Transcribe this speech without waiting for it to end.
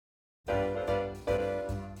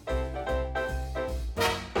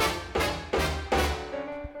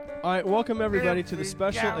All right, welcome everybody to the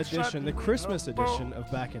special edition, the Christmas edition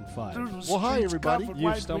of Back in 5. Well, hi, everybody.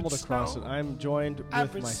 You've stumbled across it. I'm joined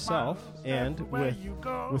with myself and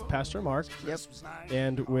with Pastor Mark. Yep.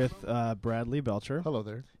 And with Bradley Belcher. Hello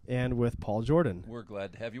there. And with Paul Jordan. We're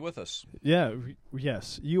glad to have you with us. Yeah,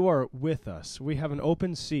 yes, you are with us. We have an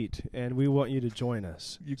open seat, and we want you to join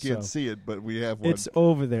us. You can't see it, but we have one. It's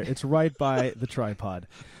over there. It's right by the tripod.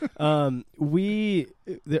 I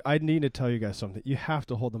need to tell you guys something. You have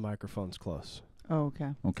to hold the microphones close. Oh, okay.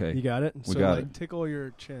 Okay. You got it? We got it. Tickle your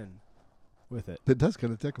chin with it. It does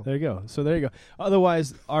kind of tickle. There you go. So there you go.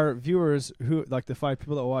 Otherwise, our viewers, who like the 5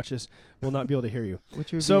 people that watch us, will not be able to hear you.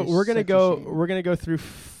 So we're gonna go. We're gonna go through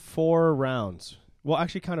 4 rounds. Well,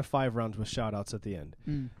 actually, kind of 5 rounds with shout-outs at the end.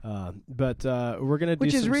 But we're going to do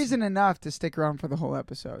Which is reason enough to stick around for the whole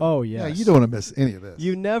episode. Oh, yes. Yeah, you don't want to miss any of this.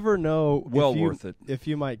 You never know worth it. if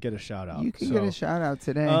you might get a shout-out. You can get a shout-out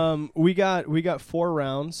today. We got 4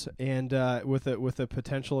 rounds, and with a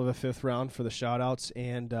potential of a 5th round for the shout-outs.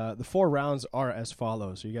 And the 4 rounds are as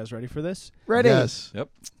follows. Are you guys ready for this? Ready. Yes. Yep.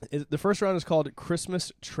 The first round is called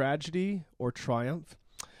Christmas Tragedy or Triumph.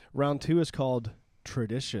 Round 2 is called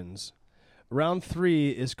Traditions. Round 3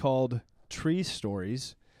 is called Tree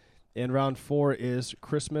Stories, and round 4 is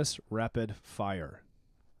Christmas Rapid Fire.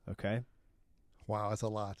 Okay? Wow, that's a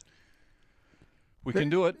lot. We can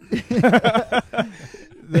do it.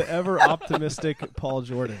 The ever optimistic Paul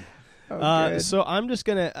Jordan. So I'm just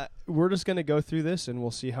gonna we're just gonna go through this and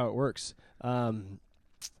we'll see how it works.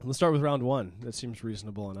 Let's start with round 1. That seems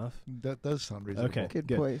reasonable enough. That does sound reasonable. Okay, Good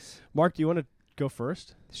good. place. Mark, do you want to go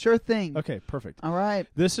first? Sure thing. Okay, perfect. All right.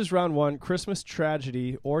 This is round 1, Christmas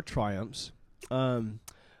Tragedy or Triumphs.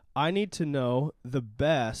 I need to know the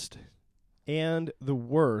best and the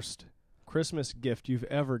worst Christmas gift you've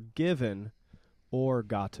ever given or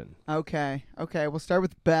gotten. Okay. We'll start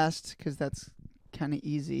with best because that's kind of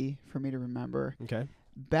easy for me to remember. Okay.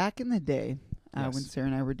 Back in the day, Yes. when Sarah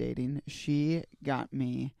and I were dating, she got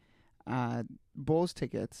me Bulls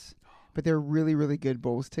tickets, but they're really, really good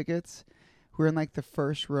Bulls tickets. We were in like the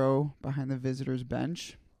first row behind the visitors'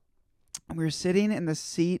 bench. And we were sitting in the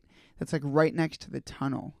seat that's like right next to the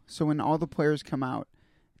tunnel. So when all the players come out,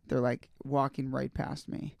 they're like walking right past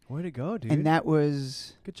me. Way to go, dude. And that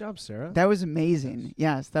was Good job, Sarah. that was amazing.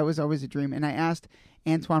 Yes, that was always a dream. And I asked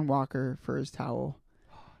Antoine Walker for his towel.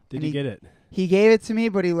 Did and you he- get it? He gave it to me,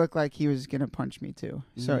 but he looked like he was going to punch me too.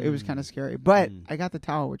 So it was kind of scary. But I got the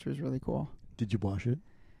towel, which was really cool. Did you wash it?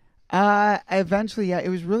 Eventually, yeah, it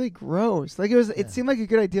was really gross. Like it seemed like a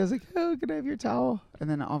good idea. I was like, "Oh, can I have your towel?" And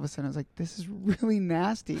then all of a sudden, I was like, "This is really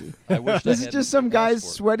nasty. I wish This I is hadn't just some asked guy's for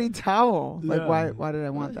it. sweaty towel. Like, Yeah. why did I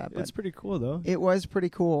want that?" But It's pretty cool, though. it was pretty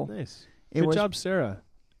cool. Nice. It Good was. job, Sarah.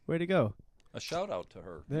 Way to go. A shout out to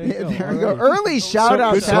her. There you go. There we go. All right. Early shout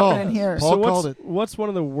outs good call. happening here. Paul So called it. what's one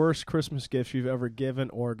of the worst Christmas gifts you've ever given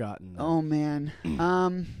or gotten? Oh man.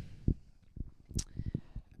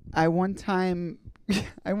 I one time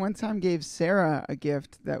gave Sarah a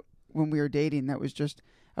gift that when we were dating that was just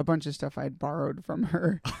a bunch of stuff I had borrowed from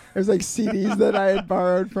her. It was like CDs that I had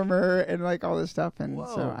borrowed from her and like all this stuff, and so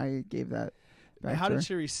Whoa. I gave that back How to did her.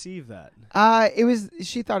 she receive that?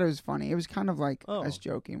 She thought it was funny. It was kind of like Oh. us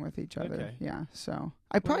joking with each other. Okay. Yeah. So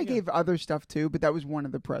I probably yeah. gave other stuff too, but that was one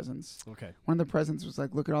of the presents. Okay. One of the presents was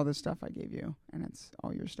like, look at all this stuff I gave you, and it's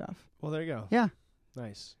all your stuff. Well, there you go. Yeah.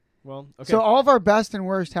 Nice. Well, okay. So all of our best and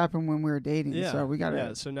worst happened when we were dating. yeah. So we got Yeah.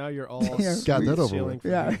 to. So now you're all Yeah. Got that over ceiling with. for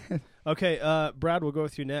Yeah. you. Okay. Brad, we'll go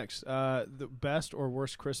with you next. The best or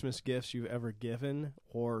worst Christmas gifts you've ever given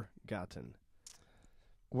or gotten?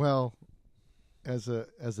 Well, as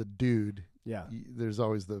a dude, Yeah. there's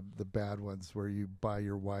always the bad ones where you buy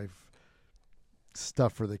your wife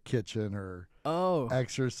stuff for the kitchen or Oh.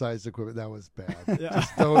 exercise equipment. That was bad. Yeah.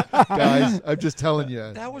 Just don't, guys. I'm just telling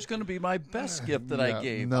you. That was going to be my best gift that I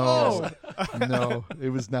gave. No, no, it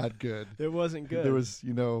was not good. It wasn't good. It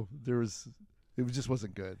just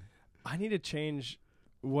wasn't good. I need to change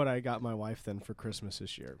what I got my wife then for Christmas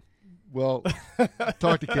this year. Well,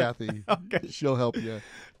 talk to Kathy. Okay. She'll help you.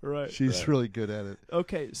 Right. She's really good at it.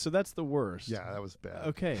 Okay, so that's the worst. Yeah, that was bad.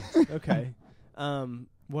 Okay. Okay.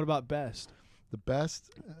 What about best? The best,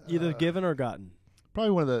 Either given or gotten.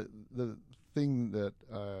 probably one of the thing that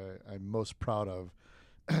I'm most proud of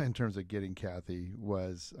in terms of getting Kathy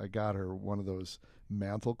was I got her one of those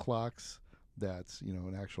mantle clocks. That's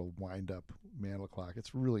an actual wind up mantle clock.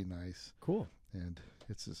 It's really nice, Cool. and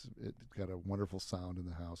it's got a wonderful sound in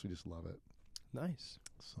the house. We just love it. Nice.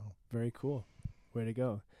 So Very cool. Way to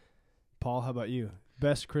go. Paul, how about you?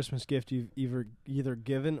 Best Christmas gift you've either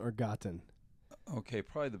given or gotten? Okay,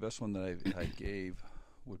 probably the best one that I gave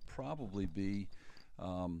would probably be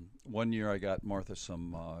one year I got Martha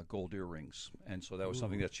some gold earrings, and so that was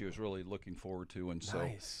something that she was really looking forward to. And so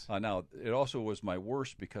Nice. now it also was my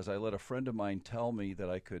worst because I let a friend of mine tell me that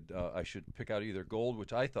I should pick out either gold,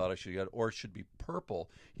 which I thought I should get, or it should be purple.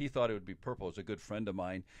 He thought it would be purple. It's a good friend of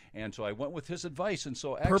mine, and so I went with his advice. And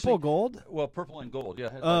so actually, Purple gold? well, purple and gold, yeah,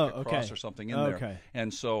 it had Oh, like a cross okay. or something in Okay. there.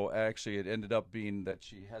 And so actually, it ended up being that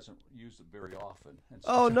she hasn't used it very often. And so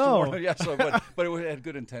Oh, she no. wore it. Yeah, so but it had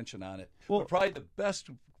good intention on it. Well- but probably the best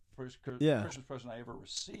Yeah. Christmas present I ever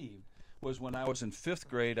received was when I was in 5th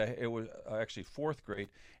grade. It was actually 4th grade,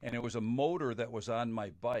 and it was a motor that was on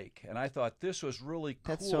my bike, and I thought this was really cool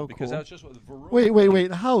That's so because cool. that was just with Varun.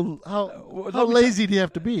 Wait. How well, how let me lazy do you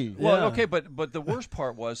have to be? Well, Yeah. okay, but the worst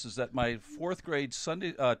part is that my 4th grade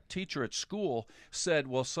Sunday teacher at school said,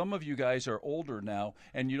 "Well, some of you guys are older now,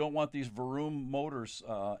 and you don't want these Vroom Motors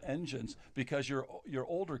engines because you're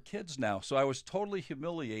older kids now." So I was totally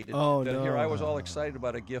humiliated. Oh, that no. Here I was all excited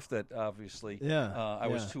about a gift that obviously Yeah, I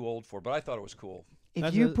was yeah. too old for, but I thought it was cool. If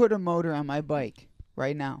That's you a- put a motor on my bike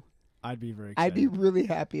right now, I'd be very I'd excited. be really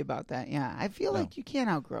happy about that. Yeah, I feel No. like you can't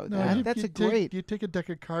outgrow No, that. you- That's you a take- great. You take a deck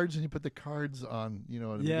of cards and you put the cards on. You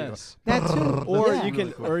know. and Yes. That too. Or Yeah. you can,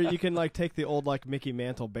 Really cool. or you can like take the old like Mickey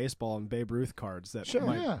Mantle baseball and Babe Ruth cards that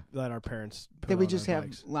Sure. Yeah. that our parents put that we on just our have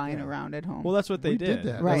bikes. lying Yeah. around at home. Well, that's what they We did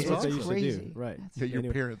that. right, That's what it's they used crazy. to do. Right. Yeah, your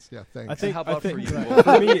Anyway. parents. Yeah, thanks. I think. And how about I think, for you?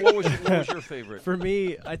 For me, what was your favorite? For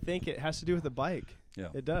me, I think it has to do with the bike. Yeah.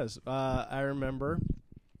 It does. I remember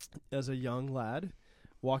as a young lad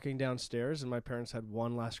walking downstairs, and my parents had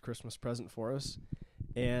one last Christmas present for us,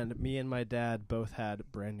 and me and my dad both had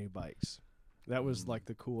brand new bikes. That was like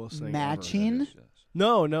the coolest thing ever. Matching? Yes.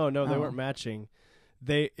 No, they Oh. weren't matching.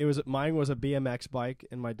 Mine was a BMX bike,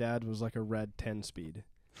 and my dad was like a red 10-speed.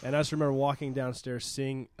 And I just remember walking downstairs,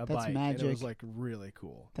 seeing a That's bike, and it was magic. like really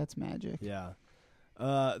cool. That's magic. Yeah.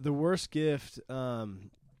 The worst gift.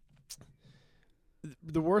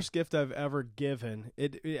 The worst gift I've ever given.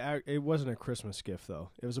 It wasn't a Christmas gift though.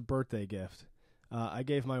 It was a birthday gift. I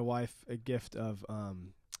gave my wife a gift of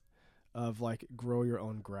like grow your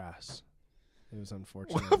own grass. It was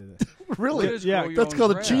unfortunate. I did it. Really? What is Yeah, grow your That's own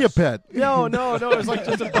called grass? a chia pet. No. It was like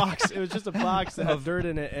just a box. It was just a box that had dirt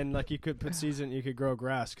in it, and like you could put seeds in it, you could grow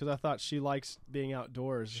grass. Because I thought she likes being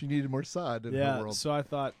outdoors. She needed more sod in her Yeah, world. so I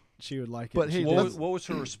thought she would like it. But She hey, didn't. What was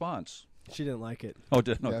her response? She didn't like it. Oh,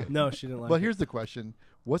 did Yeah. okay. No, she didn't like Well, it. here's the question: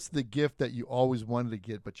 what's the gift that you always wanted to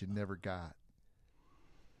get but you never got?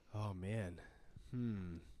 Oh man,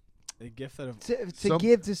 a gift that To Some-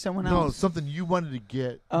 give to someone No, else. something you wanted to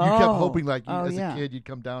get. You Oh. kept hoping, like Oh, as yeah. a kid, you'd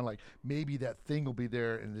come down, like maybe that thing will be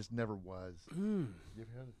there, and it just never was. You ever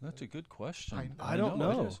had it? That's a good question. I don't it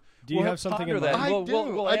know. is. Do you We'll have something ponder in that. mind? I We'll- do.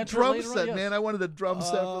 we'll a answer drum later on, set, yes. man. I wanted a drum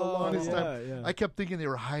set for the Oh, longest yeah, time. yeah. I kept thinking they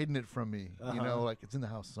were hiding it from me. You Uh-huh. know, like it's in the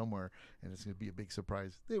house somewhere, and it's going to be a big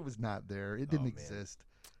surprise. It was not there. It didn't man. exist.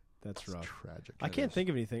 That's It's rough. tragic. I can't think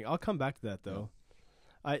of anything. I'll come back to that though.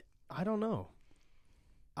 I don't know.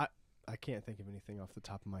 I can't think of anything off the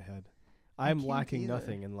top of my head. I'm can't lacking either.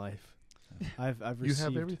 nothing in life. I've You have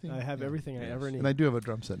received. everything? I have Yeah. everything I Yes. ever need. And I do have a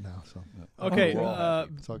drum set now, so Okay, we're all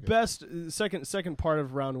happy. it's all good. best second part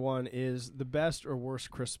of round one is the best or worst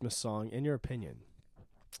Christmas song in your opinion.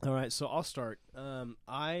 All right, so I'll start.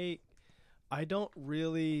 I don't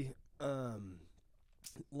really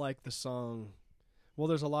like the song. Well,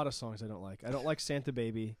 there's a lot of songs I don't like. I don't like Santa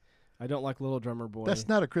Baby. I don't like Little Drummer Boy. That's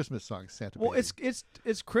not a Christmas song, Santa. well, Baby.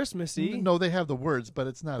 it's Christmassy. No, they have the words, but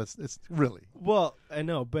it's not. It's really. Well, I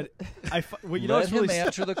know, but well, you know Let what's him really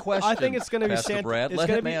answer the question. I think it's going to be Pastor Santa. Brad. It's Let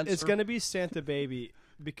gonna him be answer. it's going to be Santa Baby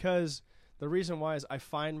because the reason why is I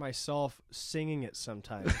find myself singing it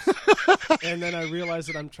sometimes, and then I realize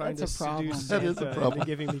that I'm trying That's to a problem. seduce That is a Santa problem. into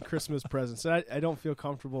giving me Christmas presents. And I don't feel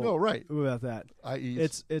comfortable No, right. about that. I.e.,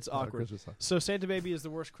 It's not a awkward. Christmas song. So Santa Baby is the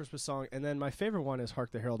worst Christmas song, and then my favorite one is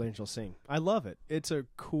Hark the Herald Angels Sing. I love it. It's a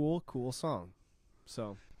cool song.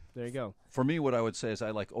 So there you go. For me, what I would say is I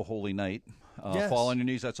like "Oh Holy Night." Yes. Fall on your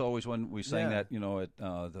knees. That's always when we sang Yeah. that,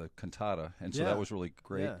 at the cantata, and so Yeah. that was really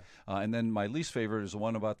great. Yeah. And then my least favorite is the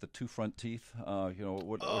one about the two front teeth. Oh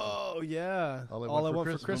yeah. All I All Want I for Want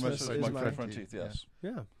for Christmas Christmas is is my my front teeth. Yes. yeah.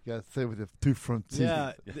 You gotta say with the two front teeth.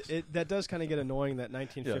 Yeah, Yes. that does kind of get annoying. That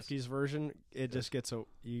 1950s version, it just gets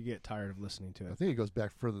you get tired of listening to I it. think it goes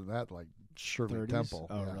back further than that, like Shirley 30s? Temple.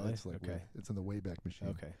 Oh, Yeah, really? It's like Okay. it's in the Wayback Machine.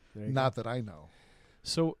 Okay, there you Not go. that I know.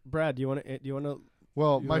 So, Brad, do you want to?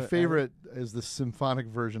 Well, You my wanna add- favorite is the symphonic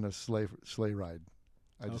version of Sleigh Ride.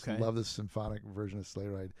 I just Okay. love the symphonic version of Sleigh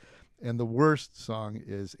Ride. And the worst song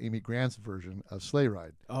is Amy Grant's version of Sleigh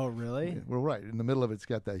Ride. Oh, really? Well, right. In the middle of it's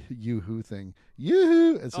got that yoo-hoo thing.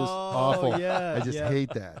 Yoo-hoo! It's just awful. Yeah, I just yeah.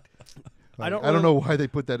 hate that. funny. don't I don't really- know why they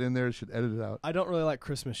put that in there. Should edit it out. I don't really like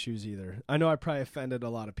Christmas shoes either. I know I probably offended a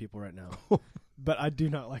lot of people right now, but I do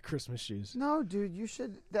not like Christmas shoes. No, dude, you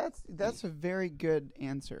should. That's a very good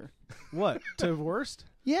answer. What? To worst?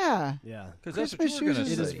 Yeah. Yeah. Because that's what Christmas you were going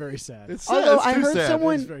shoes to It say. is very sad. It's Although sad. I It's too heard sad.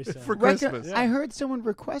 someone- It's very sad. for Reco- Christmas. Yeah. I heard someone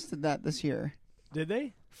requested that this year Did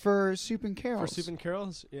they? for Soup and For Carols. Soup and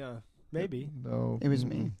Carols? Yeah. Maybe. No, It was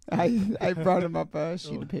me. I brought him up a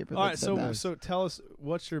sheet of paper. All that right, said so that. so tell us,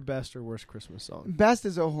 what's your best or worst Christmas song? Best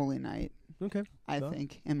is "O Holy Night." Okay. I So?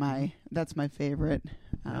 think, and that's my favorite.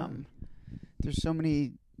 There's so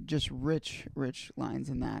many just rich lines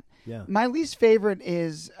in that. Yeah. My least favorite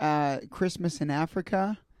is "Christmas in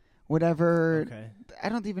Africa." Whatever. Okay. I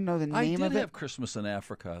don't even know the I name did of it. have Christmas in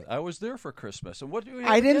Africa. I was there for Christmas. And what do you have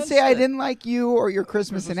I didn't against say I it? didn't like you or your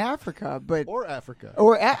Christmas in Africa, but or Africa.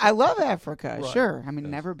 I love Africa. Right. Sure, I mean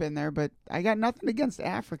Yes. never been there, but I got nothing against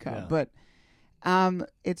Africa. Yeah. But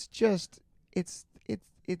it's just it's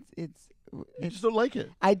You just don't like it.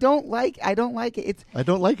 I don't like it. It's I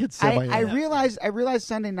don't like it. I realized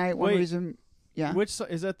Sunday night one Wait. reason. Yeah. Which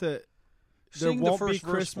is that the Sing there the won't be first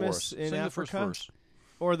verse for us. Christmas in Sing the first Africa? verse.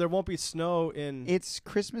 Or there won't be snow in It's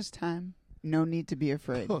Christmas time. No need to be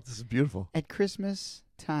afraid. Oh, this is beautiful. At Christmas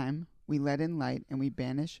time, we let in light and we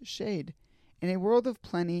banish shade. In a world of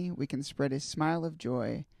plenty, we can spread a smile of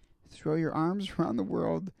joy. Throw your arms around the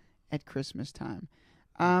world at Christmas time.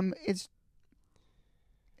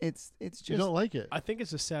 It's just You don't like it. I think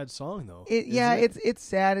it's a sad song though. yeah, isn't it? it's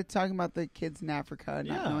sad. It's talking about the kids in Africa not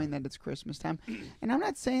Yeah. knowing that it's Christmas time. And I'm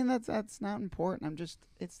not saying that's not important. I'm just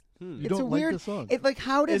it's You it's don't a like weird the song. it like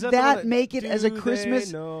how did Is that the one that that- make it as a Do Christmas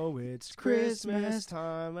they know it's Christmas Christmas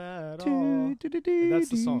time at Do, all? do, do, do, That's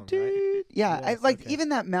the do, song, right? do. Yeah, I Yes, like okay. even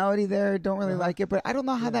that melody there. Don't really Uh-huh. like it, but I don't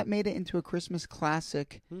know how Yeah. that made it into a Christmas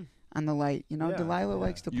classic Hmm. on the light. You know, Yeah, Delilah yeah.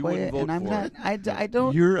 likes to You play wouldn't it, vote and I'm for not. it. I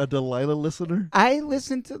don't. You're a Delilah listener. I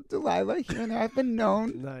listen to Delilah here and there. I've been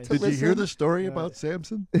known. Nice. to Did you hear listen. the story Yeah. about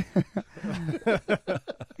Samson? I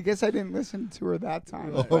guess I didn't listen to her that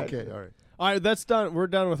time. Oh, but- okay, all right. All right, that's done. We're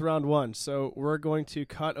done with round one. So we're going to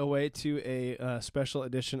cut away to a special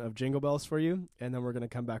edition of Jingle Bells for you, and then we're going to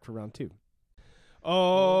come back for round two.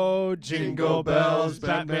 Oh, jingle bells,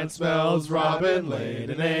 Batman smells, Robin laid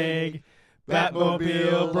an egg.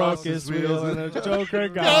 Batmobile broke his wheels and the Joker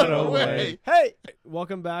got away. Hey!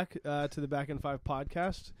 Welcome back to the Back in 5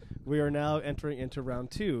 podcast. We are now entering into round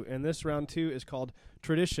two, and this round two is called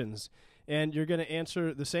Traditions. And you're going to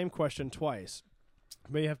answer the same question twice.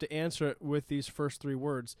 But you have to answer it with these first three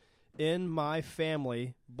words. In my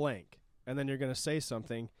family, blank. And then you're going to say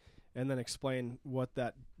something and then explain what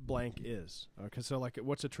that blank is. Okay, so like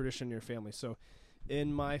what's a tradition in your family? So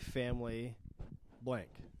in my family, blank.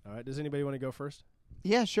 All right, does anybody want to go first?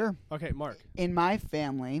 Yeah, sure. Okay, Mark. In my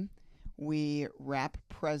family, we wrap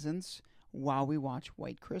presents while we watch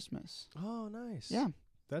White Christmas. Oh, nice. Yeah,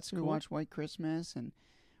 That's we cool. watch White Christmas and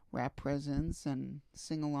wrap presents and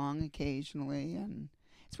sing along occasionally. And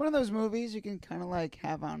it's one of those movies you can kind of like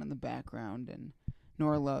have on in the background. And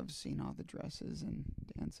Nora loves, all the dresses and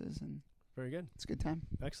dances, and Very good. it's a good time.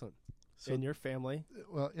 Excellent. So, in your family.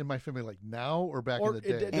 well, in my family, like now or back Or in the day?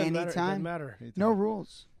 it doesn't matter. It Anytime. doesn't matter. Anytime. No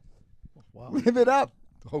rules. Wow. Live it up.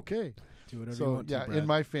 Okay. Do whatever you So want to, yeah, Brad. in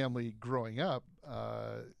my family growing up,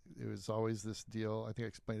 it was always this deal. I think I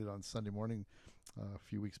explained it on Sunday morning a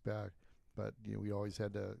few weeks back. But we always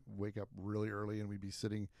had to wake up really early, and we'd be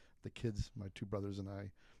sitting. The kids, my two brothers and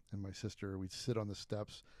I, and my sister, we'd sit on the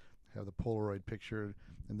steps, have the Polaroid picture,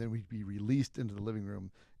 and then we'd be released into the living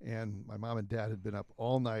room. And my mom and dad had been up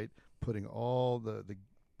all night putting all the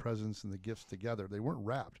presents and the gifts together. They weren't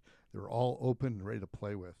wrapped; they were all open and ready to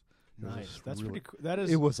play with. It was Nice. just That's really- pretty cool. That is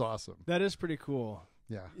It was awesome. that is pretty cool.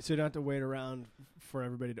 Yeah. So you don't have to wait around for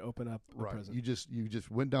everybody to open up the Right. present. You just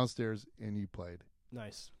went downstairs and you played.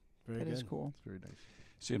 Nice. Very That good. is cool. It's very nice.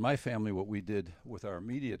 See, in my family, what we did with our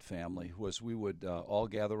immediate family was we would all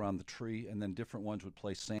gather around the tree, and then different ones would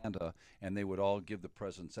play Santa, and they would all give the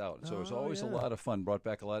presents out. And so it was Oh, always a yeah. lot of fun, brought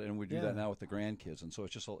back a lot, and we do Yeah. that now with the grandkids. And so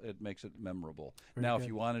it's just it makes it memorable. Very now, good. if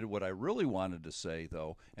you wanted, what I really wanted to say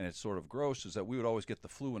though, and it's sort of gross, is that we would always get the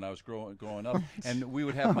flu when I was growing up, and we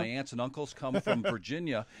would have my aunts and uncles come from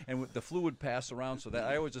Virginia, and the flu would pass around. So that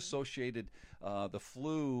I always associated the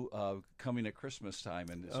flu coming at Christmas time,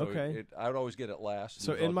 and so Okay. I would always get it last. and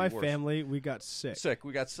So it would in all my be worse. family, we got sick. Sick.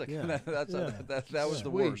 We got sick. Yeah. That's Yeah. that was the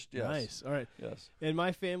Sweet. worst. Yes. Nice. All right. Yes. In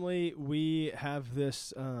my family, we have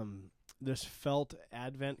this this felt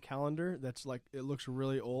advent calendar that's like it looks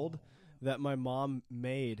really old that my mom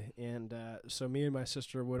made, and so me and my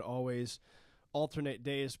sister would always alternate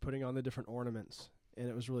days putting on the different ornaments, and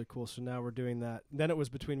it was really cool. So now we're doing that. Then it was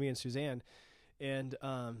between me and Suzanne, and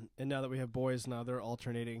now that we have boys, now they're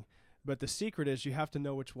alternating. But the secret is you have to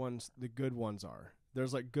know which ones the good ones are.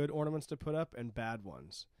 There's like good ornaments to put up and bad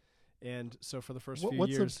ones. And so for the first few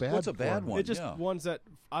What's years, What's a bad one? it's just Yeah. ones that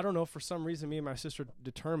I don't know, for some reason me and my sister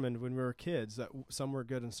determined when we were kids that some were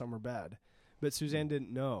good and some were bad. But Suzanne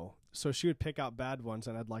didn't know. So she would pick out bad ones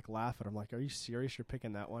and I'd like laugh at her. I'm like, "Are you serious? You're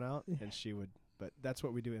picking that one out?" And she would, but that's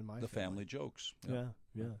what we do in my The family jokes. Yeah.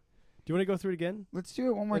 Yeah. Do you want to go through it again? Let's do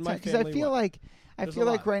it one more In my time because I family, feel what? like There's a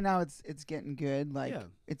lot. right now it's getting good. Like Yeah.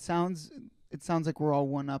 it sounds like we're all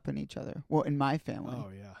one up in each other. Well, in my family. Oh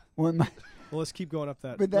yeah. Well, in my Well, let's keep going up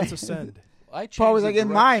that. But Let's that- ascend. I Paul was changed like, the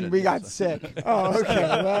in mine direction. we got sick. Oh, okay.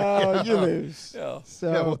 Well, you lose. Yeah.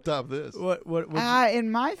 So Yeah, we'll top this. What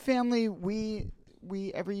in my family, we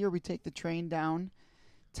every year we take the train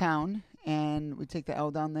downtown and we take the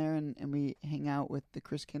L down there and we hang out with the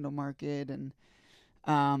Chris Kindle Market and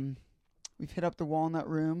we've hit up the Walnut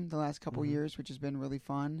Room the last couple Mhm. years, which has been really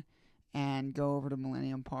fun, and go over to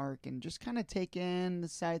Millennium Park and just kind of take in the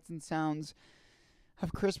sights and sounds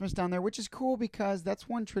of Christmas down there, which is cool because that's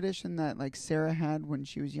one tradition that like Sarah had when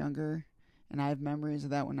she was younger, and I have memories of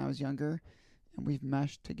that when I was younger, and we've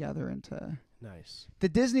meshed together into. Nice. The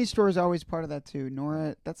Disney store is always part of that too.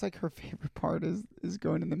 Nora, that's like her favorite part is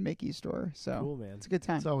going to the Mickey store. So Cool, man. it's a good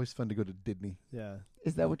time. It's always fun to go to Disney. Yeah.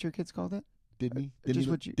 Is that what your kids called it? Disney? just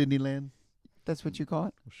what you- Disneyland? That's what you call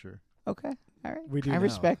it? Well, sure. Okay. All right. We do I now.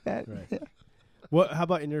 respect that. Right. What? How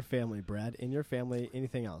about in your family, Brad? In your family,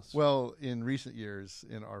 anything else? Well, in recent years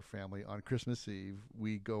in our family, on Christmas Eve,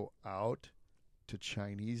 we go out to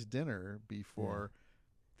Chinese dinner before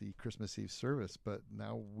the Christmas Eve service. But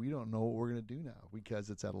now we don't know what we're going to do now because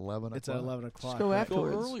it's at 11 it's at o'clock. 11 o'clock. go right? after- Go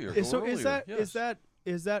Afterwards. earlier. Is- Go So earlier.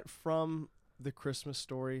 is that from the Christmas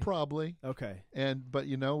Story? Probably. Okay. But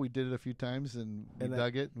we did it a few times and we And that-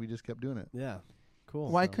 dug it and we just kept doing it. Yeah. Cool.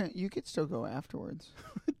 Why So- couldn't you could still go afterwards?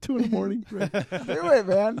 2 in the morning. Do it,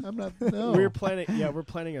 man. I'm not. No. We're planning. Yeah, we're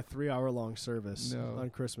planning a 3-hour-long service No. on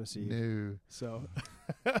Christmas Eve. No. So.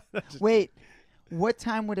 Wait, what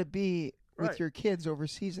time would it be with Right. your kids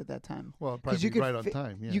overseas at that time? Well, it'd probably you be could right on fi-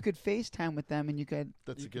 time. Yeah. You could FaceTime with them and you could.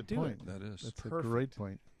 That's you a could good do point. That is. That's a Perfect. great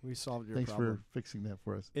point. We solved your Thanks problem. for fixing that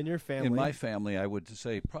for us. In your family. In my family, I would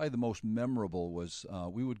say probably the most memorable was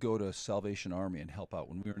we would go to Salvation Army and help out.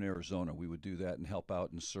 When we were in Arizona, we would do that and help out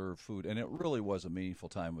and serve food. And it really was a meaningful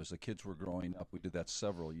time. As the kids were growing up, we did that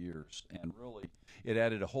several years. And really, it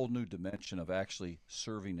added a whole new dimension of actually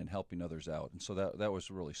serving and helping others out. And so that was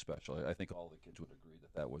really special. I think all the kids would agree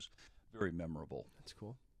that was very memorable. That's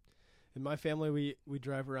cool. In my family, we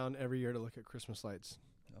drive around every year to look at Christmas lights.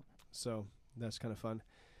 Yep. So that's kind of fun.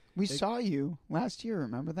 We They- saw you last year.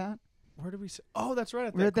 Remember that? Where did we? Oh, that's right.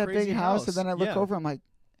 At We're at that crazy big house, and then I look Yeah. over. I'm like,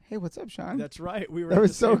 "Hey, what's up, Sean?" That's right. We were. That at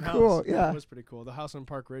was the so same cool, house. yeah. It was pretty cool. The house on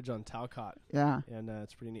Park Ridge on Talcott, yeah. and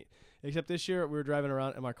it's pretty neat. Except this year we were driving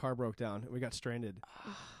around and my car broke down. We got stranded.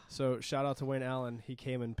 So shout out to Wayne Allen. He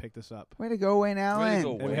came and picked us up. Way to go, Wayne Allen.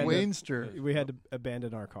 go, And we had to- Waynster. We had to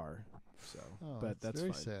abandon our car. So, Oh, but that's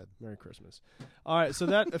very fine. sad. Merry Christmas. All right, so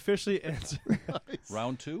that officially ends.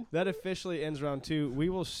 Round two? That officially ends round 2. We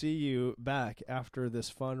will see you back after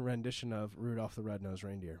this fun rendition of Rudolph the Red-Nosed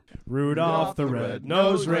Reindeer. Rudolph the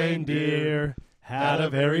red-nosed reindeer had a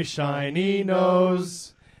very shiny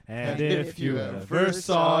nose, and if you ever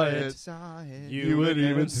saw it, you would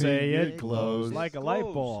even say it glows like a light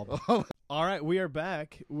bulb. All right, we are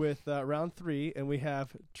back with round 3, and we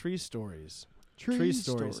have tree stories. Tree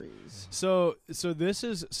stories. So this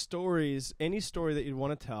is stories, any story that you'd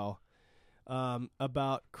want to tell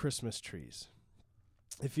about Christmas trees.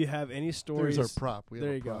 If you have any stories, There's our prop. We have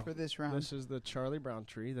There a you go. prop. for this round. this is the Charlie Brown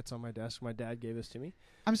tree that's on my desk. My dad gave this to me.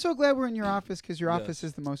 I'm so glad we're in your office because your Yes. office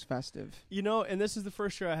is the most festive. You know, and this is the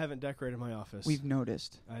first year I haven't decorated my office. We've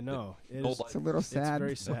noticed. I know. It No is, It's a little it's sad.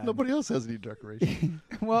 very sad. Nobody else has any decoration.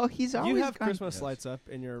 Well, he's always You have gone- Christmas Yes. lights up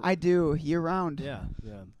in your I do year round. yeah.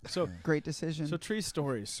 So Great decision. so tree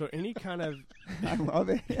stories. So any kind of I love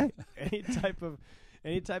it. any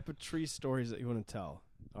type of tree stories that you want to tell.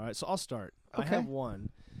 All right, so I'll start. I Okay. have one.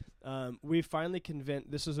 We finally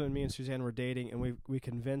convinced. This is when me and Suzanne were dating, and we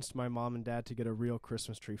convinced my mom and dad to get a real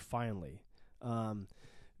Christmas tree finally,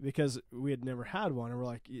 because we had never had one. And we're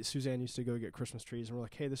like, Suzanne used to go get Christmas trees, and we're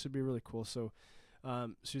like, hey, this would be really cool. So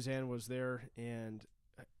Suzanne was there, and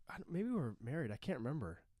maybe we were married. I can't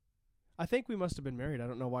remember. I think we must have been married. I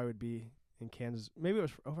don't know why we'd be in Kansas. Maybe it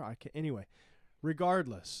was over. Anyway,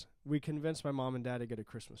 regardless, we convinced my mom and dad to get a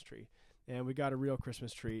Christmas tree. And we got a real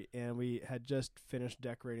Christmas tree, and we had just finished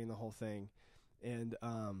decorating the whole thing. And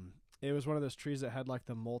it was one of those trees that had like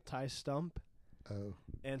the multi-stump. Oh.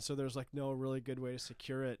 And so there's like no really good way to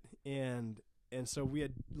secure it. And And so we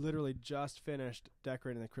had literally just finished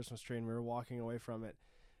decorating the Christmas tree, and we were walking away from it,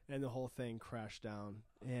 and the whole thing crashed down,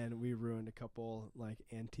 and we ruined a couple like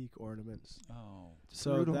antique ornaments. Oh,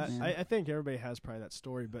 So brutal, that man. I think everybody has probably that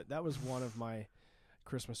story, but that was one of my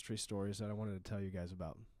Christmas tree stories that I wanted to tell you guys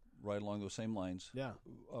about. right along those same lines. Yeah.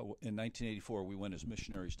 In 1984, we went as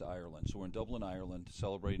missionaries to Ireland. So we're in Dublin, Ireland,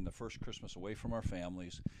 celebrating the first Christmas away from our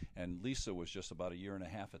families. And Lisa was just about a year and a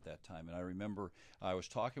half at that time. And I remember I was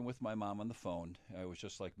talking with my mom on the phone. I was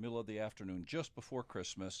just like middle of the afternoon, just before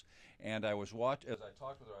Christmas. And I was as I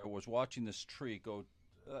talked with her, I was watching this tree go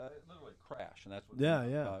literally crash, and that's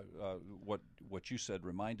what what you said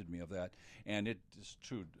reminded me of that, and it is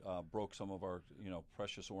true, broke some of our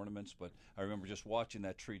precious ornaments. But I remember just watching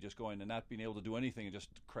that tree just going and not being able to do anything and just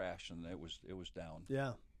crash, and it was down.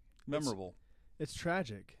 Yeah. Memorable. It's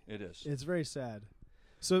tragic. It is. It's very sad.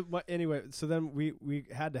 So anyway, so then we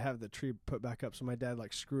had to have the tree put back up. So my dad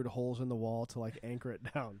like screwed holes in the wall to like anchor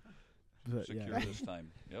it down. But, Secure this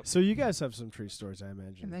time. Yep. So you guys have some tree stories, I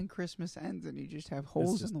imagine. And then Christmas ends and you just have It's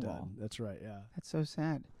holes just in the dead. wall. That's right. Yeah. That's so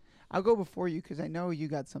sad. I'll go before you because I know you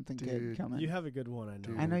got something good Dude, coming. You have a good one, I know.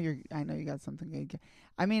 Dude. I know you got something good.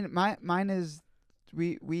 I mean, mine is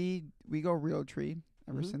we go real tree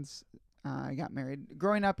ever Mhm. since I got married.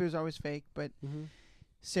 Growing up, it was always fake, but Mm-hmm.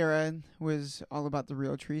 Sarah was all about the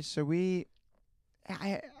real trees. So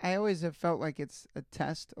I always have felt like it's a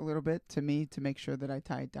test a little bit to me to make sure that I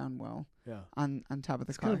tie it down well Yeah. on top of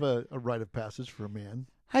the It's car. kind of a rite of passage for a man.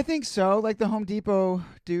 I think so. Like the Home Depot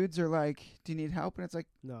dudes are like, "Do you need help?" And it's like,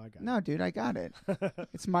 No, I got "No, dude, I got it. it.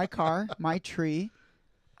 It's my car, my tree.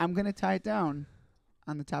 I'm gonna tie it down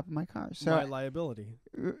on the top of my car." So my liability.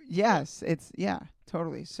 yes,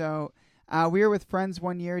 totally. So we were with friends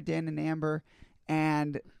one year, Dan and Amber,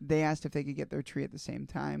 and they asked if they could get their tree at the same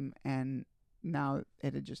time, and now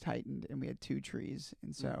it had just heightened, and we had two trees,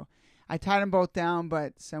 and so I tied them both down,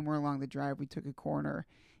 but somewhere along the drive we took a corner,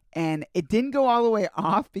 and it didn't go all the way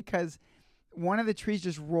off because one of the trees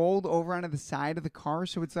just rolled over onto the side of the car,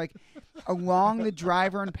 so it's like along the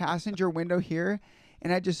driver and passenger window here,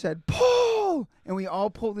 and I just said pull, and we all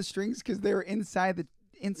pulled the strings because they were inside the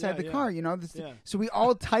Yeah. car, Yeah. So we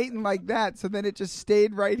all tightened like that, so then it just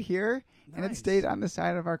stayed right here, and it Nice. stayed on the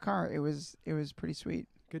side of our car. It was pretty sweet.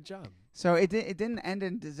 Good job. So it didn't end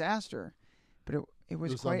in disaster, but it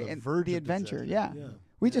was was on quite the an- verge the of adventure. disaster. Yeah. Yeah.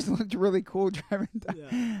 We just looked really cool driving down.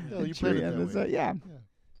 Yeah. Well, the you put tree it on that the way. side. Yeah.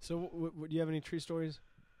 So do you have any tree stories?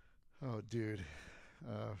 Oh, dude.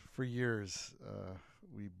 For years,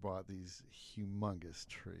 we bought these humongous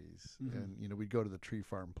trees. Mhm. And, we'd go to the tree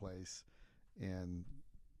farm place and,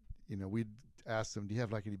 we'd ask them, do you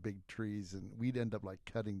have like any big trees? And we'd end up like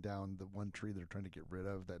cutting down the one tree they're trying to get rid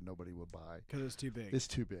of that nobody would buy. Because it's too big. It's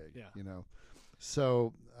too big, Yeah.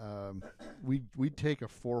 So we'd take a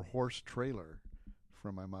 4-horse trailer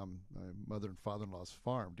from my mother and father-in-law's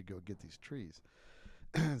farm to go get these trees.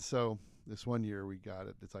 So this one year we got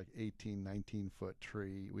it. It's like 18, 19-foot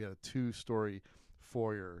tree. We had a 2-story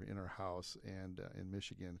foyer in our house and in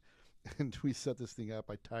Michigan. And we set this thing up.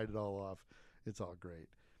 I tied it all off. It's all great.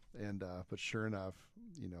 And but sure enough,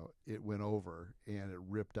 it went over and it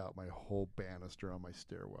ripped out my whole banister on my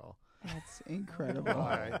stairwell. That's incredible.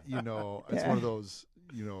 It's one of those,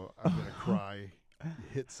 I'm gonna cry,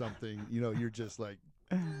 hit something, you're just like,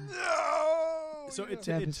 no. So it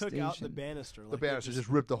took out the Devastation. banister. The like it banister just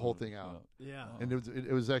ripped the whole thing out, Yeah. and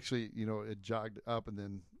it was actually, it jogged up and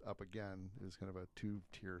then up again. It was kind of a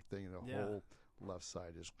 2-tier thing, and the Yeah. whole left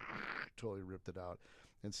side just totally ripped it out.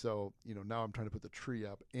 And so, now I'm trying to put the tree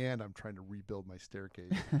up, and I'm trying to rebuild my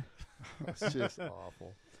staircase. It's just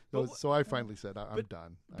awful. So I finally said, I'm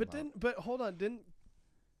done. But hold on,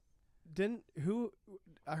 didn't who?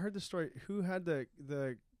 I heard the story. Who had the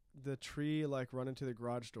tree like run into the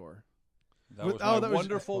garage door? That was Oh, my that was-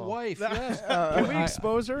 wonderful wife. Yes. Can we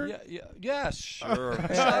expose her? Yes, sure.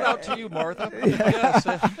 Shout out to you, Martha. Yes,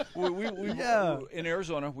 we in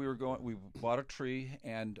Arizona. We bought a tree,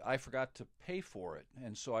 and I forgot to pay for it,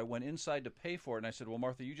 and so I went inside to pay for it, and I said, "Well,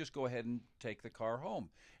 Martha, you just go ahead and take the car home."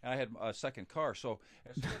 And I had a second car, so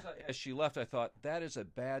as soon as she left, I thought that is a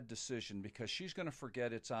bad decision because she's going to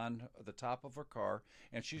forget it's on the top of her car,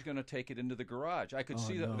 and she's going to take it into the garage. I could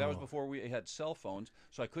see that was no. before we had cell phones,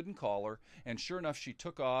 so I couldn't call her. And sure enough, she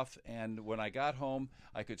took off. And when I got home,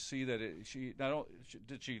 I could see that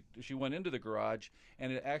she went into the garage,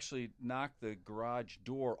 and it actually knocked the garage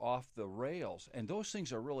door off the rails. And those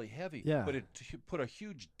things are really heavy. Yeah. But it put a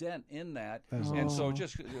huge dent in that. That's And so Oh.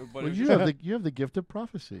 just, but Well, it was you have the gift of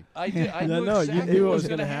prophecy. I did. I No, knew no, you exactly knew what it was was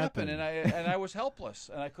going to gonna happen, happen. and I was helpless,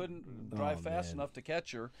 and I couldn't drive Oh, fast man. enough to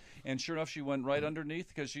catch her. And sure enough, she went right underneath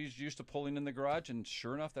because she's used to pulling in the garage. And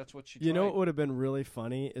sure enough, that's what she. You know tried. what would have been really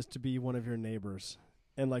funny is to be one of your neighbors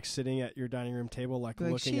and like sitting at your dining room table, like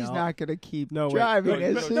Like, looking she's out. not gonna keep No, wait. driving, No,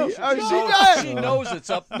 is she? no, Oh, she knows, does. She knows it's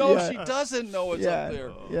up. No, Yeah. she doesn't know it's Yeah. up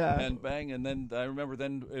there. Yeah. And bang, and then I remember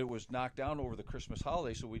then it was knocked down over the Christmas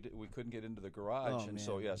holiday, so we couldn't get into the garage, Oh, and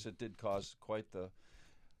so man. yes, it did cause quite the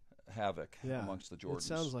havoc Yeah. amongst the It Jordans.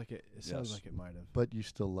 sounds like it. It sounds Yes. like it might have. But you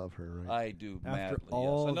still love her, right? I do After madly.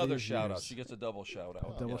 all Yes. Another these shout out. years. She gets a double shout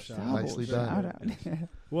out. Double yes. shout out. Nicely done. Shout out.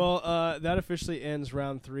 Well, that officially ends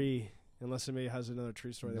round 3, unless somebody has another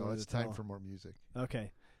true story they No, wanted it's to tell. time for more music.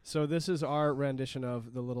 Okay, so this is our rendition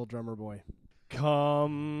of The Little Drummer Boy.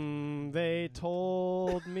 Come, they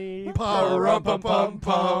told me,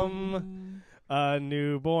 Pa-rum-pum-pum-pum. a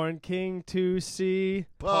newborn king to see.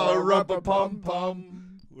 Pa-rum-pum-pum.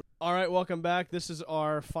 All right, welcome back. This is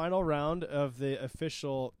our final round of the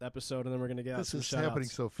official episode, and then we're going to get out This some is shout-outs. happening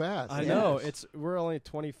so fast. I Yes. know we're only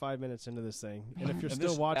 25 minutes into this thing, and if you're And still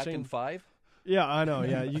this back watching, in 5. yeah, I know,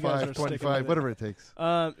 yeah, you guys are 5, sticking 25, with it. whatever it takes.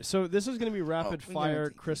 So this is going to be rapid we're gonna fire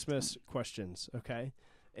take Christmas questions, okay?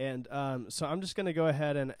 And so I'm just going to go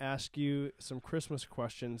ahead and ask you some Christmas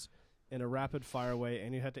questions in a rapid fire way,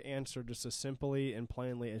 and you have to answer just as simply and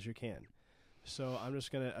plainly as you can. So I'm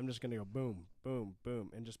just gonna go boom, boom,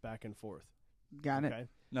 boom, and just back and forth. Got it. Okay.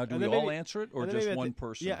 Now, do And we then all maybe- answer it, or and then just maybe at one the-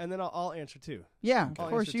 person? Yeah, and then I'll answer too. Yeah, I'll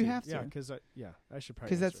of course answer you too. have to. Yeah, because I should probably.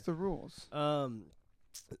 Because that's answer. the rules.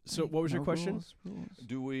 So what was your No question? rules.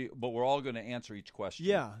 Do we? But we're all going to answer each question.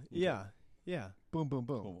 Yeah, Okay. yeah, Boom, boom,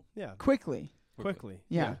 boom. Boom. yeah. Quickly. Quickly.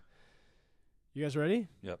 Yeah. You guys ready?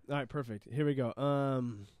 Yep. All right, perfect. Here we go.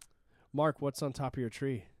 Mark, what's on top of your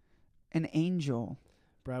tree? An angel.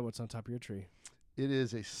 Brad, what's on top of your tree? It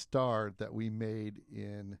is a star that we made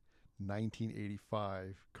in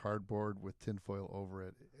 1985, cardboard with tinfoil over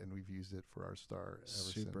it, and we've used it for our star ever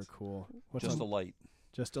Super since. cool. What's Just on, a light.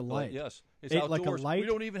 just a Well, light. yes. It's Like a outdoors. light? We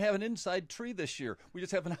don't even have an inside tree this year. We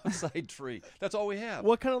just have an outside tree. That's all we have.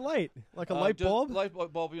 What kind of light? Like a light Just bulb? Light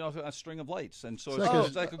bulb, a string of lights, and so It's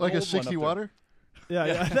it's, like, it's a, like a gold 60 one up there. water?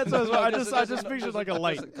 Yeah. That's what I just Just pictured just like a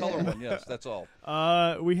light. just color one. Yes, that's all.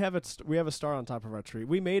 We have a star on top of our tree.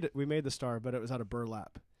 We made the star, but it was out of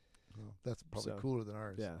burlap. Oh, that's probably So, cooler than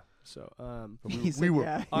ours. Yeah. So, But He we said, were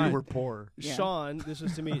yeah. we Alright. were poor. Yeah. Sean, this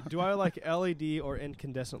is to me. Do I like LED or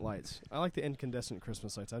incandescent lights? I like the incandescent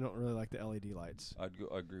Christmas lights. I don't really like the LED lights. I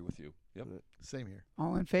agree with you. Yep. Same here.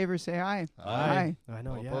 All in favor, say aye. Aye. I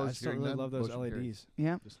know. All Yeah, I opposed, still hearing really none, love those motion carried. LEDs.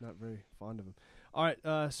 Yeah. Just not very fond of them. All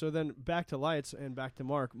right. So then back to lights and back to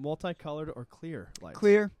Mark. Multicolored or clear lights?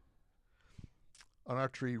 Clear. On our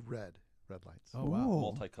tree, red lights. Oh wow. Ooh.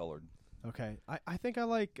 Multicolored. Okay. I think I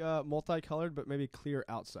like multicolored, but maybe clear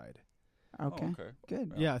outside. Okay. Oh, okay.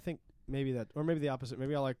 Good. Yeah, I think maybe that, or maybe the opposite.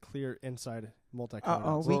 Maybe I like clear inside, multicolored.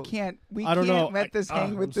 Uh-oh, outside. we can't I don't know. let this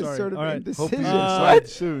hang I'm with this sorry. sort of All right. Hope you indecision. decide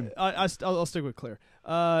soon. I'll stick with clear.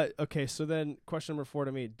 Okay, so then question number 4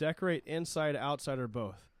 to me: decorate inside, outside, or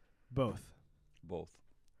both? Both. Both.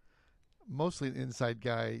 Mostly an inside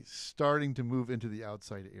guy starting to move into the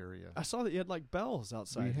outside area. I saw that you had like bells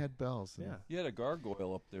outside. We had bells. Yeah. You had a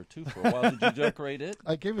gargoyle up there too for a while. Did you decorate it?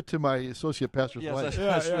 I gave it to my associate pastor's Yes, wife.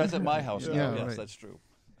 that's at my house. Yeah, now. Yes, right. that's true.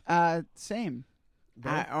 Same.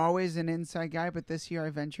 Both? I always an inside guy, but this year I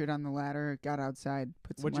ventured on the ladder, got outside,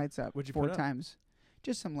 put some What'd you- lights up what'd you 4 put up? times.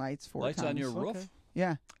 Just some lights 4 Lights times. on your Okay. roof?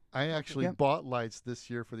 Yeah. I actually Yep. bought lights this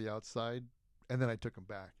year for the outside, and then I took them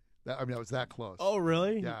back. I was that close. Oh,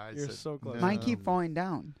 really? Yeah, I You're said, so close. "No." Mine keep falling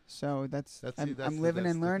down, so I'm living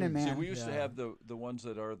and learning, thing. See, man. we used to Yeah. have the ones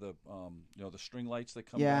that are the the string lights that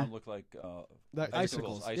come Yeah. down look like Like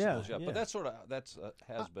icicles. Yeah, But that's sort of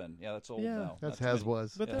has been. Yeah, that's old yeah. now. That's Not has too many.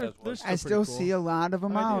 was. But Yeah, they're, has they're was. still I still pretty see cool. a lot of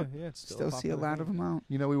them I out. do. Yeah, it's still, Still see a popular lot thing. of them out.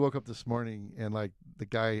 You know, we woke up this morning and like the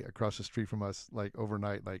guy across the street from us, like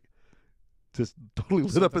overnight, like just totally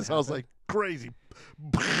lit up Something his house happened. like crazy.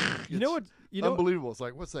 You know what? You know. Unbelievable. It's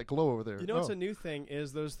like, what's that glow over there? You know what's Oh. a new thing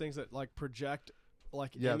is those things that like project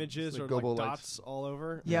like Yeah, images the or gobo like lights. dots all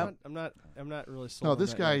over. Yep. I'm not really sold. No, on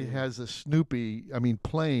this that guy yet either. has a Snoopy. I mean,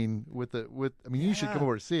 plane with the with. I mean, you should Yeah. come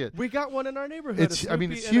over to see it. We got one in our neighborhood. It's. a I mean,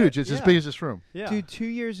 Snoopy it's and a- huge. It's as yeah. big as this room. Yeah. Dude, 2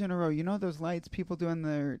 years in a row. You know those lights people do on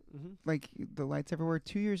their Mhm. like the lights everywhere.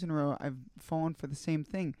 2 years in a row, I've fallen for the same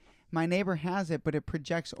thing. My neighbor has it, but it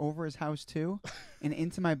projects over his house too, and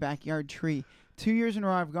into my backyard tree. 2 years in a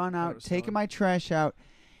row, I've gone out, was taken snowing. my trash out,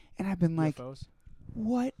 and I've been like, UFOs?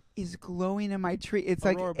 what is glowing in my tree? It's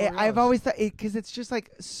Aurora like, I've Borealis. always thought, because it's just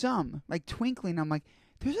like some, like twinkling. I'm like,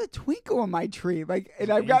 there's a twinkle in my tree. Like, and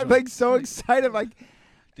I've got angel. like so excited. Like,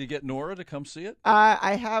 Did you get Nora to come see it?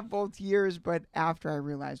 I have both years, but after I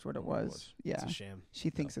realized what it was, yeah. It's a shame. She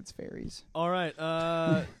thinks it's fairies. All right.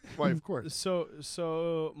 Why, of course.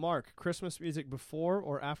 So Mark, Christmas music before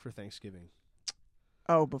or after Thanksgiving?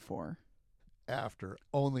 Oh, before. After,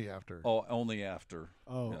 only after. Oh, only after.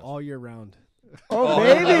 Oh, Yes. all year round. Oh,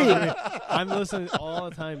 baby. I'm listening all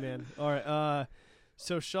the time, man. All right.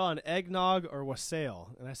 So Sean, eggnog or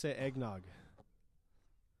wassail? And I say eggnog.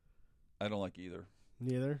 I don't like either.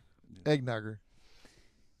 Neither. Eggnogger.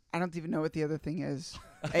 I don't even know what the other thing is.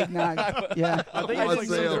 Eggnog. Yeah. I think it's like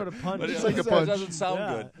some Wassail. sort of punch. But It's it like a doesn't- punch. doesn't sound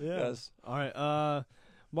Yeah, good. yeah. Yes. All right.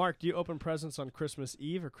 Mark, do you open presents on Christmas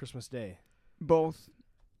Eve or Christmas Day? Both.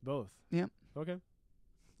 Both. Yep. Okay.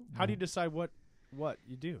 How do you decide what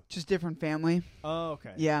you do? Just different family. Oh,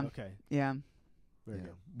 okay. Yeah. Okay. Yeah. Very Yeah.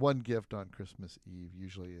 good. One gift on Christmas Eve.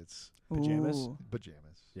 Usually it's Pajamas? Ooh.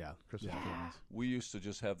 pajamas. Yeah. Christmas pajamas. We used to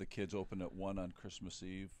just have the kids open at 1 on Christmas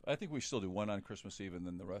Eve. I think we still do 1 on Christmas Eve and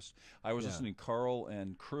then the rest. I was Yeah. listening to Carl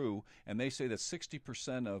and Crew, and they say that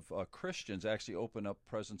 60% of Christians actually open up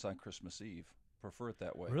presents on Christmas Eve. Prefer it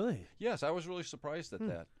that way. Really? Yes, I was really surprised at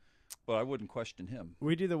that. But I wouldn't question him.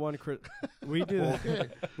 We do the one. We do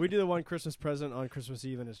we do the one Christmas present on Christmas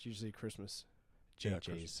Eve, and it's usually Christmas. Yeah, JJs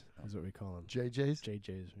Christmas. is what we call them. JJ's?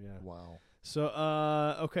 JJs. Yeah. Wow. So,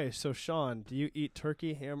 okay. So, Sean, do you eat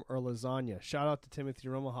turkey, ham, or lasagna? Shout out to Timothy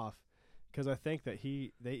Romohoff, because I think that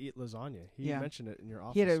they eat lasagna. He Yeah. mentioned it in your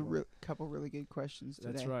office. He had a once. couple really good questions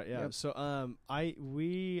today. That's right. Yeah. Yep. So, I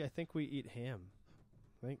think we eat ham.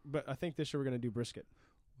 But I think this year we're gonna do brisket,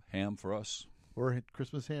 Ham for us. Or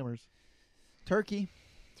Christmas hammers. Turkey.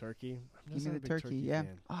 turkey. I'm Give just me not the a big turkey. Yeah.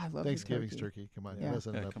 fan. Oh, I love Thanksgiving's the turkey. Come on. Yeah. You're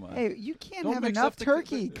messing it Yeah, up. come on. Hey, you can't Don't have mix enough up the-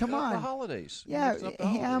 turkey. the- Come the on. holidays. You're Yeah, mixing up the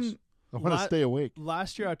ham. holidays. I want to La- stay awake.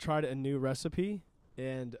 Last year I tried a new recipe,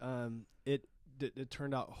 and it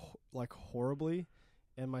turned out like horribly,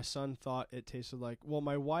 and my son thought it tasted like. Well,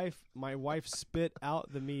 my wife spit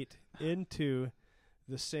out the meat into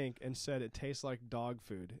the sink and said it tastes like dog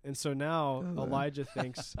food, and so now Ugh. Elijah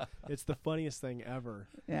thinks it's the funniest thing ever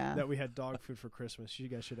Yeah. that we had dog food for Christmas. You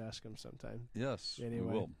guys should ask him sometime. Yes, Anyway.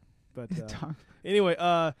 we will. But Dog- anyway,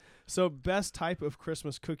 so best type of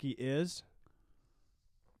Christmas cookie is.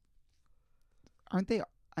 Aren't they?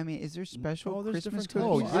 I mean, is there special Oh, there's Christmas different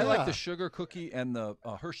cookies? types. Oh, I yeah. like the sugar cookie and the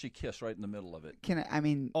Hershey Kiss right in the middle of it. I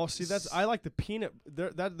mean, Oh, see, I like the peanut.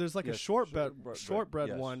 There's like a Yes, shortbread shortbread,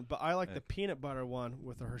 yes. one, but I like Yeah. the peanut butter one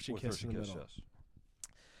with the Hershey With Kiss Hershey in the Kiss, middle. yes.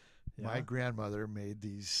 Yeah. My grandmother made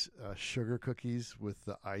these sugar cookies with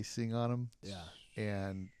the icing on them, Yeah.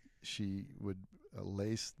 and she would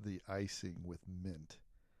lace the icing with mint,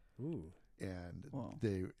 Ooh. and Wow.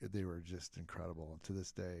 they were just incredible. And to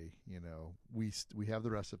this day, we have the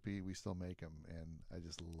recipe, we still make them, and I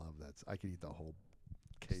just love that. I could eat the whole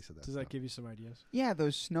case of that. Does that stuff. give you some ideas? yeah,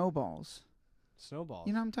 those snowballs. Snowballs.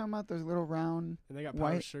 You know what I'm talking about? Those little round. and they got powdered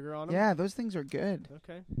white- sugar on them. Yeah, those things are good.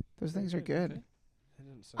 Okay. Those things are Okay, good. okay. That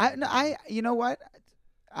didn't sound I, like I, you know what?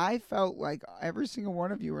 I felt like every single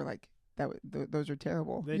one of you were like, those are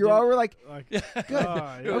terrible. They You did- all were like, Like, good.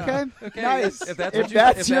 yeah. Okay, Okay, nice. if that's If what you-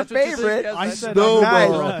 that's if your that's what you think, favorite, yes, I that's- said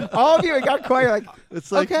Snowball. nice. All of you got quiet. Like,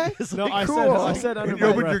 It's like Okay. it's No, like I cool. said under You my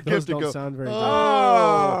open breath, your those gift to don't go, sound very good.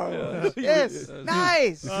 oh, Yeah. yes,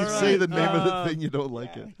 nice. If you All say the right, name of the uh, thing, you don't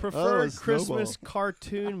like it. Preferred Snowball. Christmas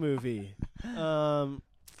cartoon movie.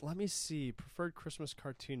 Let me see. Preferred Christmas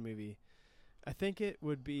cartoon movie. I think it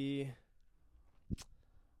would be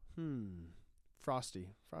Frosty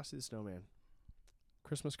the Snowman.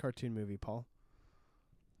 Christmas cartoon movie, Paul.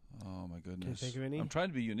 Oh my goodness! think of any? I'm trying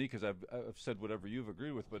to be unique because I've said whatever you've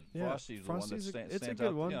agreed with, but Yeah, Frosty's the one that Frosty's stands it's a out.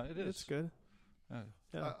 good one. Yeah, it is. It's good. Yeah.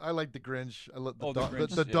 Yeah. I like the Grinch. I love the Oh, the dog. Grinch,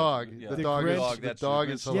 The yeah, dog. yeah. The The dog. Grinch, The that's dog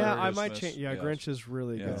the is Grinch. Yeah, hilarious. I might Christmas, change. Yeah, yes. Grinch is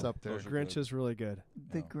really Yeah. good. It's up there. Those are Grinch good. is really good.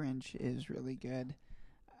 The Yeah. Grinch is really good.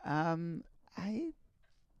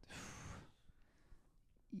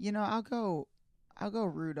 I'll go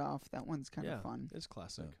Rudolph. That one's kind of Yeah, fun. it's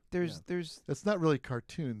classic. There's That's not really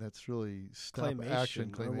cartoon. That's really stop Claymation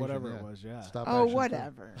action, or claymation, whatever yeah. it was. Yeah. Stop oh action.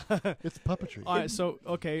 whatever. It's puppetry. All right.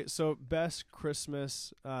 So best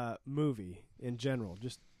Christmas movie in general,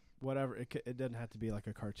 just whatever. It doesn't have to be like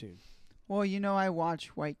a cartoon. Well, I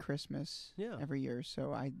watch White Christmas Yeah. every year,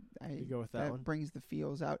 so I You go with that one? brings the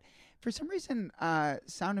feels out. For some reason,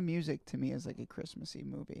 Sound of Music to me is like a Christmassy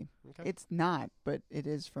movie. Okay. It's not, but it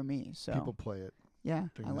is for me. So People play it. Yeah,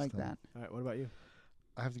 during I this like time. that. All right, what about you?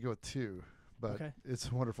 I have to go with 2, but Okay. It's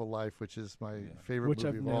a Wonderful Life, which is my Yeah. favorite Which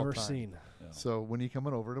movie I've of all never time. seen. Yeah. So when are you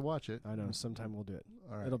coming over to watch it? I know. Sometime we'll do it.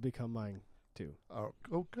 All right. It'll become mine too. Oh,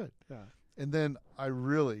 good. Yeah. And then I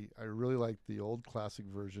really like the old classic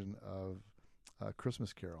version of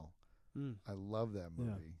Christmas Carol. Mm. I love that Yeah.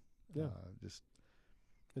 movie. Yeah. Just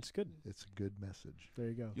It's good. it's a good message. There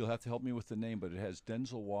you go. You'll have to help me with the name, but it has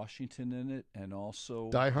Denzel Washington in it, and also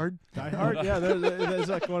Die Hard. Die Hard. Yeah, there's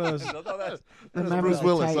like one of those. No, that's Remember Bruce the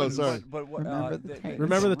Willis. Oh, Titans. sorry. But what, Remember the they- Titans.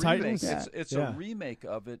 Remember it's the a remake. Titans? It's Yeah. a remake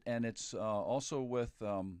of it, and it's also with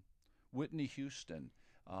Whitney Houston.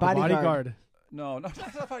 Bodyguard. No, that's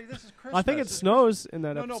not funny. This is Christmas. I think it This is snows in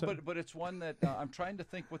that No, episode. but it's one that I'm trying to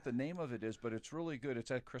think what the name of it is, but it's really good. It's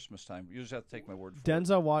at Christmas time. You just have to take my word for it.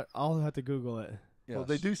 Denzel, I'll have to Google it. Well,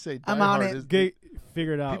 they Yes. do say Die I'm on Hard it. is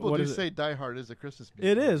Figure it out. people What do is it? say Die Hard is a Christmas movie.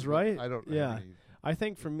 It is, but right? I don't. Yeah. really- I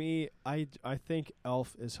think for me, I think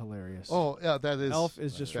Elf is hilarious. Oh yeah, that is. Elf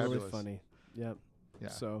is just really fabulous. funny. Yep. Yeah.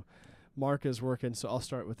 So, Mark is working. So I'll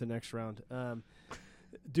start with the next round.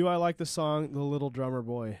 Do I like the song "The Little Drummer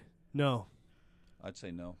Boy"? No. I'd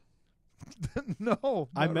say no. No,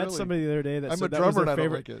 I not met really. somebody the other day that I'm said a that was drummer and their I don't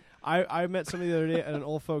favorite. like it. I met somebody the other day at an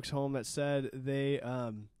old folks home that said they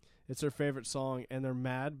it's their favorite song and they're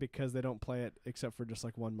mad because they don't play it except for just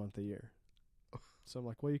like 1 month a year. So I'm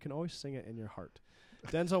like, well, you can always sing it in your heart.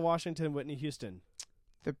 Denzel Washington, Whitney Houston.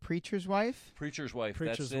 The Preacher's Wife. Preacher's Wife.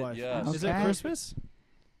 Preacher's that's Wife. It. Yes. Okay. Is it Christmas?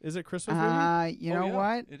 Is it Christmas movie? You Oh, know yeah,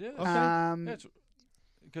 what? It is. Okay.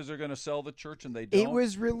 Because they're going to sell the church and they don't. It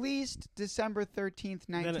was released December 13th,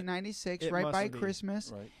 1996, it right must by be. Christmas,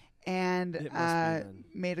 Right. and It must be then.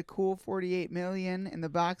 made a cool 48 million in the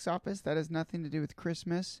box office. That has nothing to do with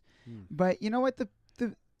Christmas. Hmm. But you know what? The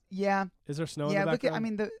yeah, Is there snow in yeah. the Look at. background? I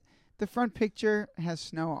mean the front picture has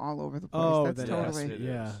snow all over the place. oh, That's then totally. yes, it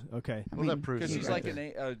yeah. is. Okay. I Well, that mean, proves Because it he's right like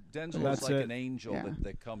there. Denzel's That's like it. an angel Yeah.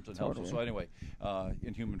 that comes and helps him. So Totally. anyway,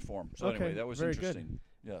 in human form. So Okay, anyway, that was very good. interesting.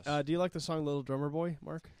 Yes. Do you like the song "Little Drummer Boy,"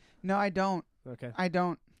 Mark? No, I don't. Okay. I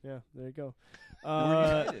don't. Yeah. There you go.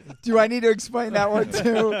 We're united. Do I need to explain that one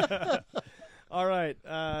too? All right.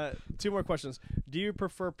 2 more questions. Do you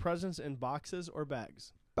prefer presents in boxes or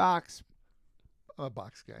bags? Box, I'm a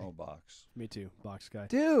box guy. Oh, box. Me too. Box guy.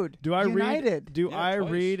 dude. Do I United. read? Do Yeah, I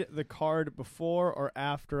twice. read the card before or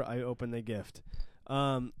after I open the gift?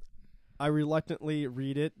 I reluctantly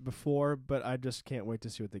read it before, but I just can't wait to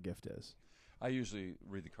see what the gift is. I usually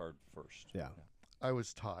read the card first. Yeah. I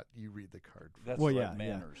was taught you read the card. That's Well, right, yeah, yeah.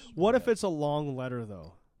 manners. What if Yeah. it's a long letter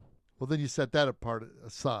though? Well, then you set that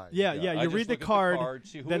aside. Yeah, I you just read the look at card,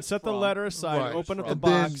 see who then it's set the from. letter aside, Right. open up the And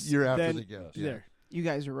then box, you're after then the gift. there. You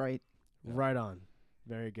guys are right. Yeah. Right on.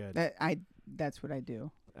 Very good. That's what I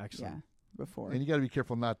do. Excellent. Yeah. Before. And you got to be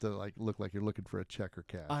careful not to like look like you're looking for a check or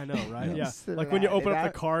cash. I know, right? Yeah. Yeah. So Like when you that- open up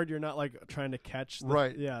that- the card, you're not like trying to catch the,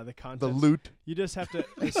 Right. Yeah, the The contents. loot. You just have to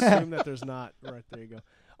assume that there's not. Right, there you go.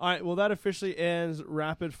 All right, well, that officially ends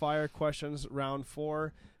Rapid Fire Questions Round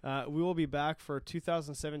 4. We will be back for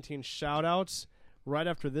 2017 shout-outs right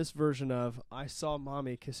after this version of I Saw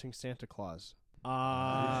Mommy Kissing Santa Claus.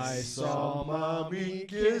 I saw Mommy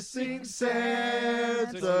kissing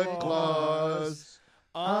Santa Claus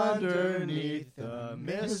underneath the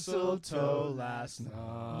mistletoe last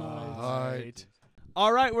night.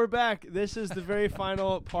 All right, we're back. This is the very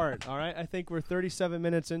final part. All right, I think we're 37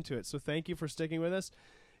 minutes into it, so thank you for sticking with us.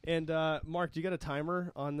 And Mark, do you got a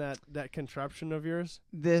timer on that contraption of yours?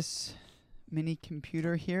 This mini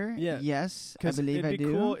computer here. Yeah. Yes, I 'Cause believe it'd I be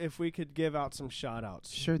do. cool if we could give out some shout-outs.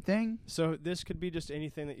 Sure thing. So this could be just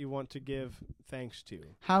anything that you want to give thanks to.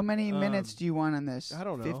 How many minutes do you want on this? I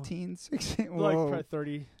don't know. 15, 16? Like Whoa. probably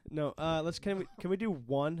 30. No, can we do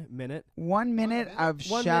 1 minute? 1 minute of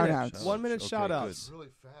 1 shout minute. outs. 1 minute Okay, shout outs. Really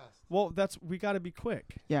fast. Well, we got to be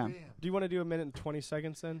quick. Yeah. Do you want to do 1 minute and 20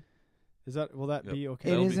 seconds then? Will that Yep. be okay?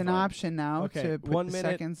 It That'll is be an fine. option now Okay, to put 1 the minute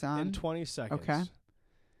seconds on. In 20 seconds. Okay.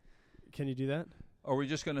 Can you do that? Are we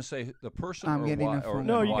just going to say the person I'm or getting why? a Or phone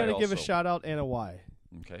No, and you why got to give a also? shout out and a why.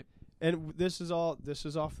 Okay. And this is off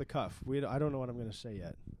the cuff. I don't know what I'm going to say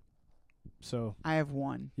yet. So I have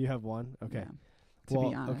one. you have one. Okay. Yeah. To Well,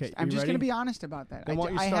 be honest, okay, I'm you just ready? going to be honest about that. Then why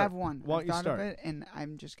don't you I start? have one. Why don't I've you thought start? of it, and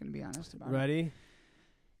I'm just going to be honest about it. Ready,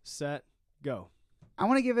 set, go. I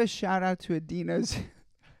want to give a shout out to Adina's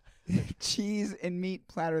cheese and meat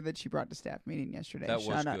platter that she brought to staff meeting yesterday. That was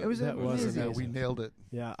shout out. good. It was That was amazing. Yeah, amazing. we nailed it.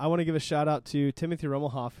 Yeah, I want to give a shout out to Timothy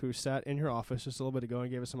Rommelhoff, who sat in your office just a little bit ago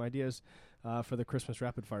and gave us some ideas for the Christmas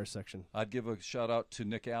Rapid Fire section. I'd give a shout out to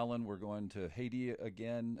Nick Allen. We're going to Haiti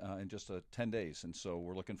again in just 10 days, and so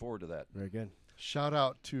we're looking forward to that. Very good. Shout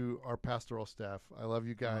out to our pastoral staff. I love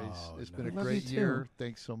you guys. It's been a Love great you year. too.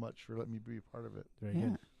 Thanks so much for letting me be a part of it. Very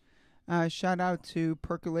good. Shout out to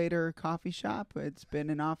Percolator Coffee Shop. It's been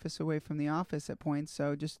an office away from the office at points,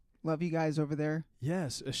 so just love you guys over there.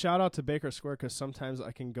 Yes, a shout out to Baker Square because sometimes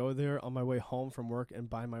I can go there on my way home from work and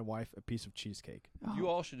buy my wife a piece of cheesecake. You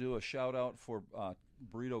all should do a shout out for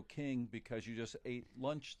Burrito King because you just ate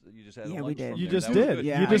lunch. You just had Yeah, a we lunch did. from You there. just That was did. good.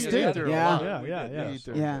 You I just ate did. there a Yeah. lot. Yeah, We yeah, did, yeah. yes.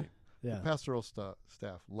 Yeah. Yeah, The pastoral staff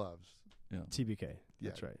loves. TBK. Yeah.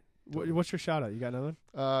 That's right. What's your shout out? You got another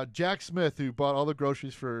one? Jack Smith, who bought all the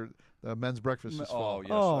groceries for men's breakfast this fall. Oh, yes.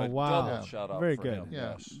 Oh, a wow. double shout out Very for good. him,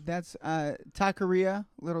 Yeah. yes. That's Taqueria,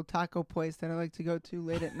 little taco place that I like to go to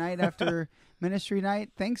late at night after ministry night.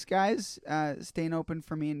 Thanks, guys, staying open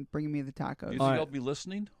for me and bringing me the tacos. You All think right. I'll be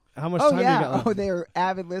listening? How much Oh time do you yeah! got left? Oh, they are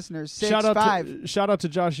avid listeners. 6'5". Shout out to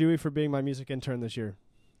Josh Huey for being my music intern this year.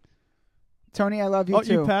 Tony, I love you Oh,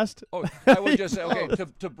 too. you passed? Oh, I would just say, okay,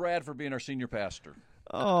 to Brad for being our senior pastor.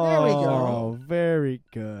 Oh, There we go. Very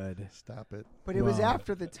good. Stop it. But it was Wow.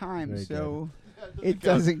 after the time, Very so it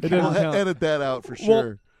doesn't It count. doesn't count. Edit that out for Well,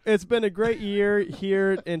 sure. It's been a great year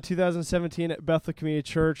here in 2017 at Bethel Community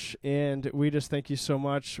Church, and we just thank you so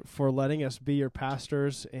much for letting us be your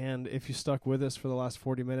pastors. And if you stuck with us for the last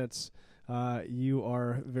 40 minutes, you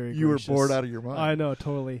are very You were gracious. bored out of your mind. I know,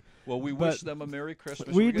 totally. Well, we But wish them a Merry Christmas.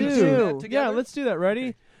 We We're gonna do. sing that Yeah, together? let's do that. Ready?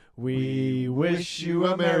 Okay. We wish you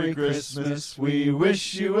a Merry Christmas. We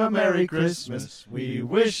wish you a Merry Christmas. We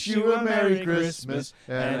wish you a Merry Christmas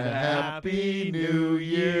and a Happy New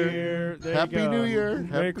Year. There you Happy go. New Year.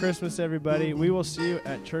 Merry Happy- Christmas, everybody. We will see you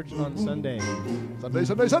at church on Sunday, Sunday,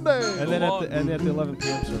 Sunday, Sunday. and then Go at the 11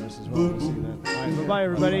 p.m. service as well. We'll see you then. All right, bye-bye,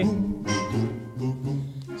 everybody.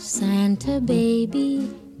 Santa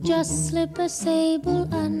baby, just slip a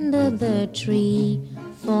sable under the tree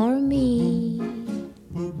for me.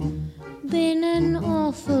 Been an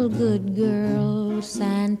awful good girl,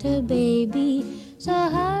 Santa baby, so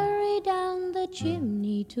hurry down the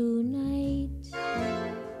chimney tonight.